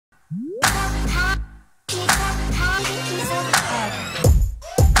Hi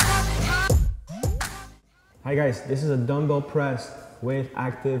guys, this is a dumbbell press with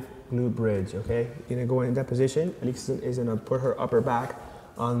active glute bridge, okay? You're gonna go in that position. Alexis is gonna put her upper back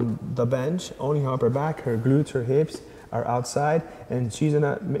on the bench, only her upper back, her glutes, her hips are outside, and she's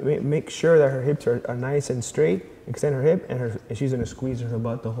gonna make sure that her hips are nice and straight, extend her hip, and she's gonna squeeze her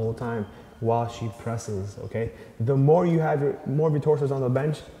butt the whole time while she presses, okay? The more you have more of your torso is on the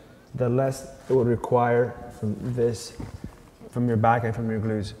bench, the less it will require from your back and from your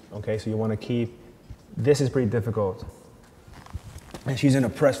glutes, okay? So you wanna keep, this is pretty difficult. And she's gonna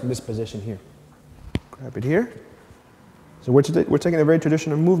press from this position here. Grab it here. So we're taking a very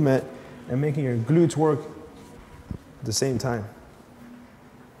traditional movement and making your glutes work at the same time.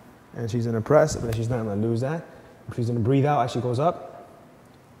 And she's gonna press, but she's not gonna lose that. She's gonna breathe out as she goes up.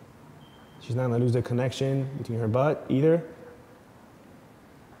 She's not gonna lose the connection between her butt either.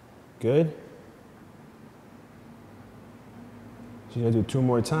 Good. She's gonna do 2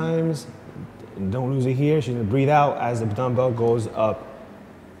 more times. And don't lose it here. She's gonna breathe out as the dumbbell goes up.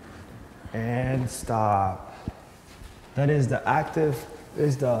 And stop. That is the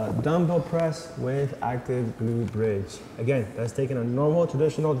dumbbell press with active glute bridge. Again, that's taking a normal,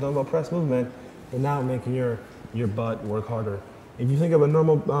 traditional dumbbell press movement, but now making your butt work harder. If you think of a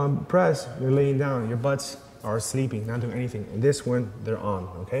normal press, you're laying down, your butts are sleeping, not doing anything. And this one, they're on,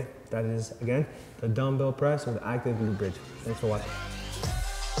 okay? That is, again, the dumbbell press with active glute bridge. Thanks for watching.